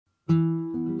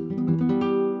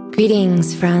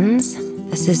Greetings, friends.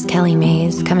 This is Kelly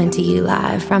Mays coming to you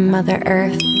live from Mother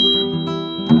Earth.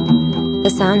 The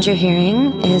sound you're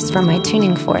hearing is from my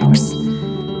tuning forks,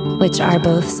 which are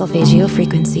both solfeggio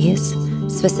frequencies,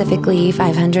 specifically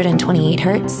 528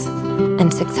 Hz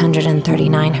and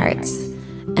 639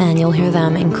 Hz, and you'll hear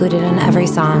them included in every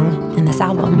song in this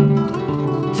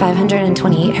album.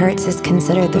 528 Hz is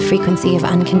considered the frequency of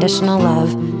unconditional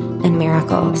love and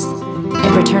miracles.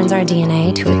 It returns our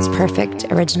DNA to its perfect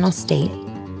original state,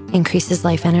 increases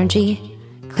life energy,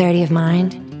 clarity of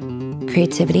mind,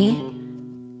 creativity,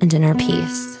 and inner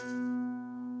peace.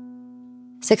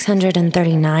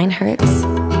 639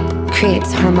 Hz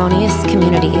creates harmonious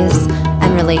communities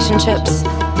and relationships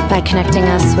by connecting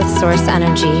us with source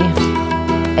energy.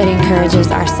 It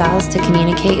encourages our cells to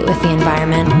communicate with the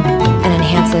environment and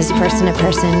enhances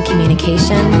person-to-person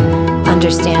communication,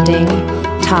 understanding,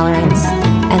 tolerance,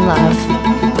 and love,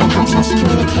 and helps us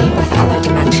communicate with other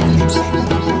dimensions.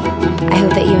 I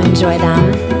hope that you enjoy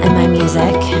them and my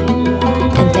music,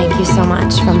 and thank you so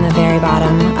much from the very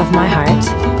bottom of my heart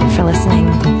for listening.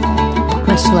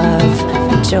 Much love,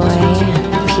 joy,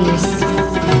 peace,